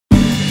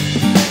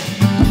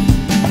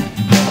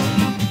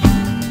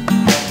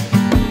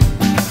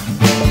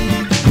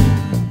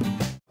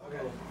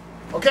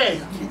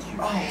Okay,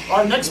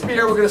 our next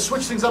beer, we're going to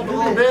switch things up a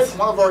little bit.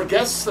 One of our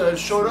guests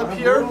showed up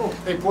here.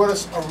 They brought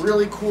us a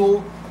really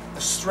cool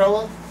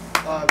Estrella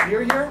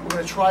beer here. We're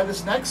going to try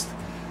this next.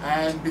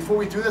 And before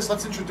we do this,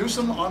 let's introduce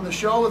him on the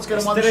show. Let's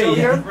get him on the show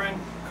here.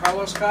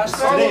 Carlos Costa.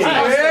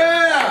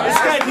 Yeah! This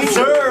guy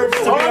deserves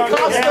to be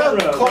on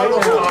camera.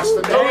 Carlos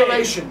Costa, no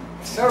relation.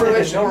 No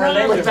relation. No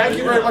relation. But thank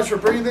you very much for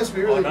bringing this.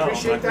 We really no,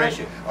 appreciate that.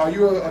 Are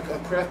you a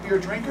craft beer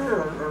drinker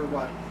or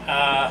what?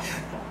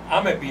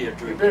 I'm a beer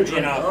drinker. Beer drinker,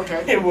 you know,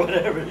 okay.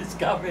 Whatever is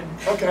coming.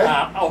 Okay.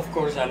 Of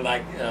course, I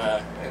like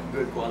a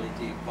good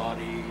quality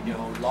body, you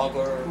know,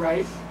 lager.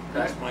 Right.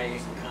 That's my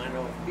kind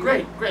of beer.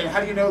 Great, great. How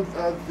do you know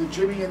the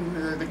Jimmy and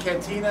the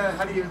Cantina?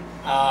 How do you?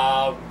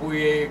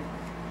 We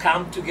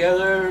come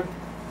together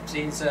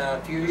since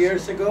a few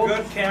years ago.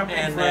 Good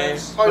camping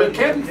friends. Oh, you're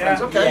camping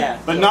friends, okay. Yeah.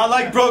 But not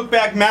like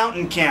Brokeback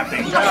Mountain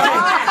camping.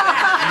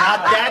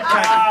 Not that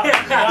kind.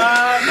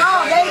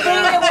 No, they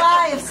bring their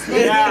wives.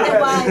 They bring their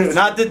wives.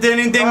 Not that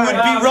anything would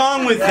be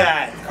wrong with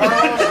that.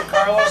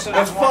 Carlos and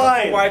That's his wonderful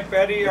fine. wife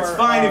Betty are. It's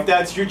fine if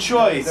that's your They're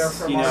choice.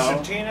 from You know.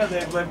 Argentina.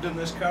 They've lived in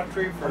this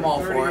country for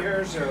 30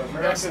 years. They're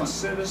American Excellent.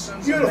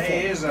 citizens. Beautiful. And he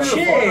is a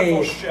Beautiful.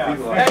 wonderful chef.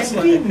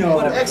 Excellent.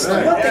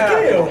 Excellent. No te Yeah.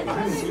 creo.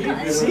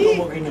 Sí.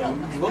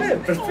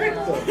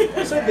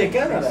 Perfecto. Soy de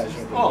Canadá.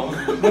 Oh,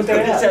 no te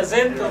ese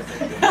acento.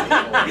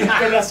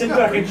 Con el acento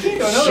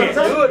argentino, ¿no?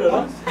 Seguro,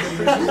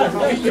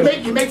 ¿no?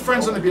 You make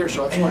friends on the beer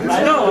show. That's fine.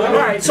 I know. All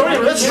right, so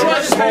anyway, let's try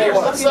this beer.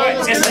 Let's get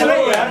it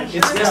Estrella. going.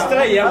 It's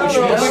Estrella, which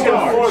means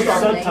stars.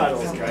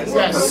 Subtitles, guys.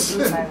 Yes.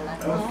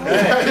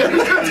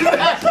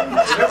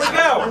 Here we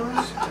go.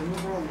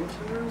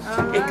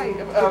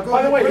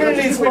 By the way, We're gonna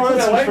need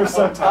sponsors for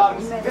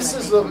subtitles. this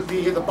is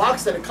the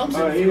box that it comes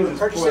in. Oh, If you you just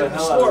purchase pour it the in the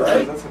hell out store, of that.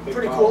 right? That's a big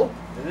Pretty bottle. cool.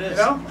 It You is.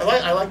 know,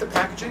 I like the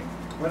packaging.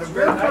 When a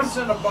beer comes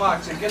in a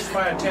box, it gets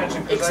my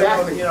attention because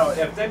Exactly. I know,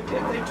 if they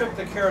took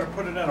the care to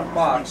put it in a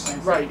box,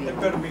 Right. it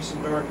better be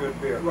some darn good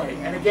beer. Right,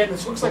 and again,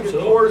 this looks like it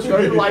pours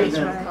very light.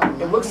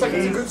 It looks like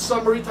it's a good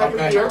summery type of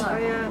beer.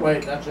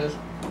 Wait, that's his?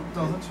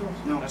 No,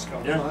 let's go.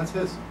 Yeah. No, that's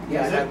his.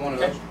 Yeah, I had one of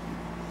those.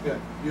 Yeah.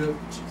 You.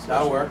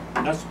 That'll work.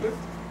 That's good.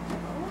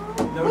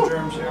 No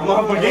germs here.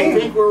 I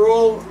think we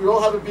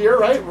all have a beer,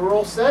 right? We're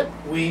all set.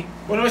 Oui.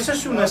 Bueno, esa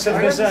es una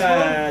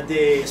cerveza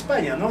de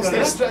España, ¿no? It's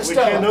 ¿Verdad? Estrella. We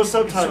can't, no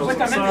subtitles,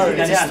 I'm sorry.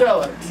 It's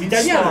Estrella. It means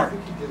Italiano. star.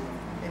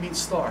 It means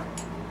star.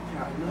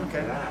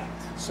 Okay.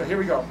 So here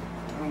we go.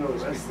 I don't know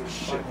the rest of the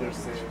shit they're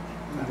saying.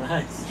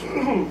 Nice.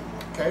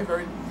 Okay,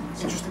 very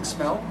interesting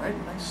smell, right?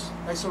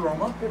 Nice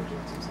aroma.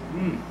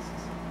 Mm.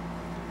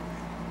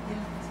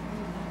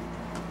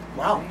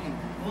 Wow.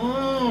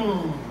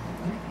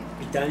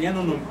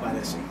 Italiano no me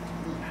parece.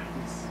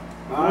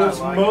 World's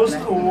most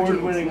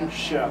award-winning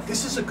chef.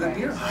 This is a good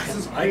beer.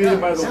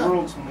 Created by the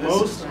world's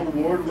most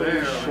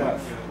award-winning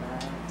chef.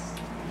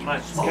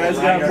 This guy's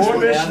got more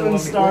Michelin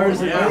stars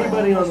than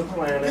anybody on the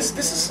planet, This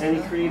is and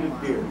he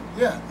created beer.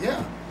 yeah.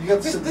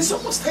 This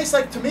almost tastes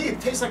like, to me, it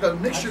tastes like a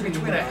mixture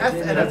between a hef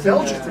and a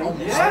Belgian.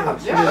 Almost.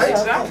 Yeah,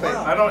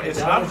 exactly. It's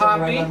not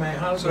hoppy,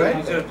 so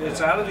Right.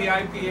 it's out of the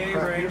IPA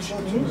range.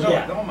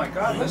 Yeah. Oh my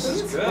God, this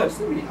is good.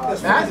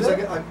 Matt,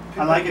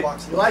 I like it.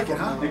 you like it,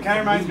 huh? It kind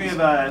of reminds me of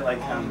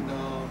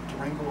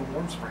Durango and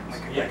Warm Springs.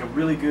 like a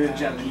really good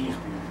Japanese beer.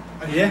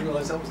 I didn't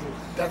realize that was the.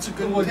 That's a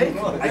good take.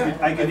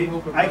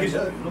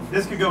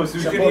 This could go with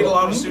You sushi. could eat a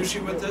lot of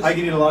sushi with this. I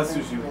could eat a lot of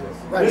sushi with this.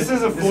 Right. This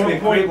is a This would be a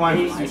great wine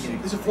 4.8. for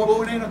sushi. Is it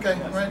 4.8? Okay,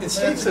 right. It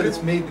states that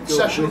it's made to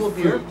go sessionable with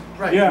beer. food.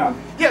 Right. Yeah.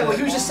 Yeah, well,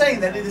 he was just saying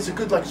that it is a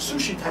good, like,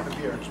 sushi type of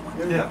beer.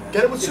 Yeah.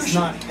 Get it with It's sushi.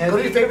 not Go to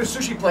heavy. your favorite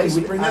sushi place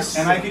and bring this.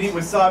 And I could eat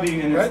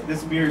wasabi, and Right.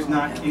 this beer is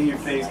not in your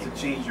face to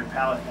change your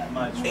palate that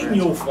much. In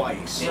your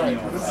face. Right.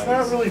 It's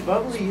not really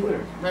bubbly either.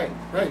 Right,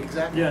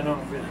 exactly. Yeah, no,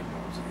 really.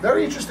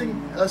 Very interesting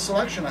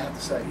selection, I have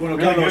to say. Bueno,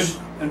 Really Carlos.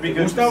 good, and be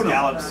good ¿Gusta o for no?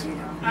 scallops.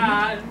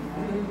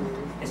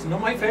 It's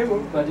not my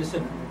favorite, but it's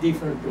a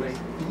different way.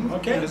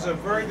 Okay. It's a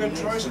very good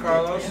choice,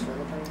 Carlos.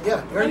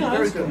 Yeah, very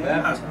good.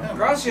 Yeah.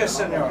 Gracias,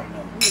 senor.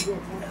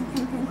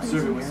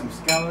 Serve it with some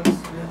scallops.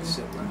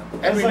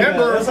 And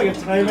remember, That's like a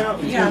timeout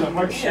between the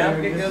hard Yeah,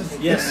 shit. because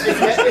Yes.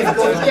 if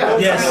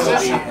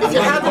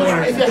you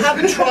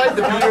haven't tried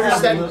the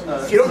beers that,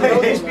 if you don't know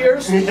these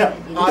beers, Yeah.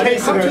 you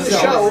come to the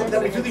show,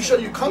 that we do the show,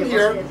 you come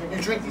here, you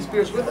drink these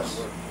beers with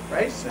us,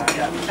 right?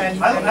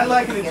 And I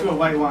liken it to a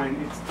white wine.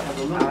 It's has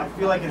a little. I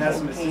feel like it has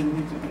some acidity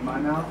in my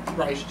mouth.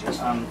 right,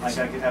 Like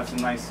I could have some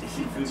nice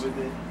seafood with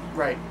it.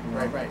 right.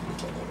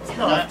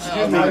 No,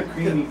 Not a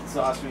creamy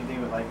sauce or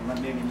anything, but like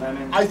maybe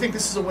lemon. I think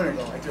this is a winner,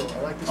 though. I do.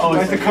 I like this. Oh, one.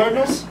 Like the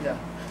Cardinals? Yeah.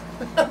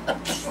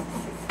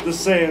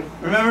 Just saying.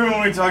 Remember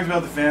when we talked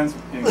about the fans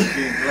being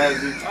glad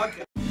to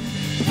Okay.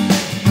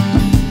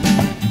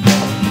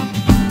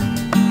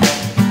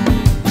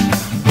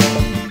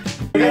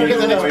 We gotta get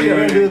the next We're beer.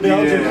 gonna do the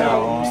Belgian.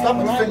 Stop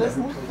with the finger.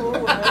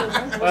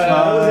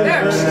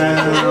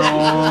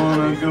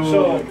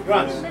 So,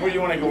 Ron, where do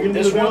you want to go with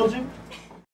this one?